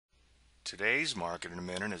Today's Market in a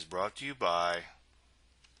Minute is brought to you by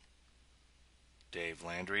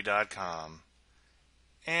DaveLandry.com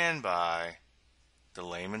and by The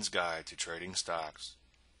Layman's Guide to Trading Stocks.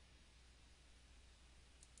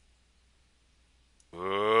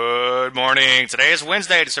 Good morning. Today is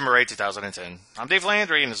Wednesday, December 8, 2010. I'm Dave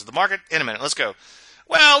Landry, and this is the Market in a Minute. Let's go.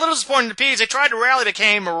 Well, a little disappointing to P's. They tried to rally, they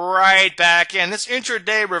came right back in. This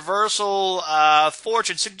intraday reversal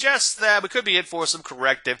fortune suggests that we could be in for some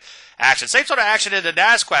corrective action. Same sort of action in the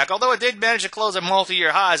NASDAQ, although it did manage to close at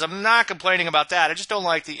multi-year highs. I'm not complaining about that. I just don't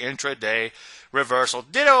like the intraday reversal.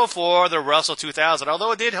 Ditto for the Russell 2000,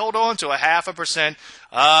 although it did hold on to 0.5%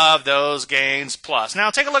 of those gains plus. Now,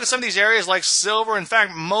 take a look at some of these areas like silver. In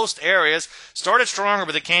fact, most areas started stronger,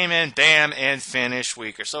 but they came in, bam, and finished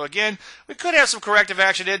weaker. So, again, we could have some corrective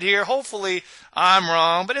action in here. Hopefully, I'm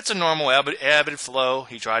wrong, but it's a normal ebb and flow,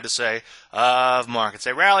 he tried to say, of markets.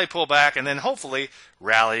 They rally, pull back, and then hopefully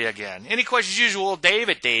rally again. Any questions, usual, Dave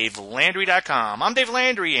at DaveLandry.com. I'm Dave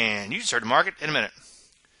Landry, and you just heard the Market in a Minute.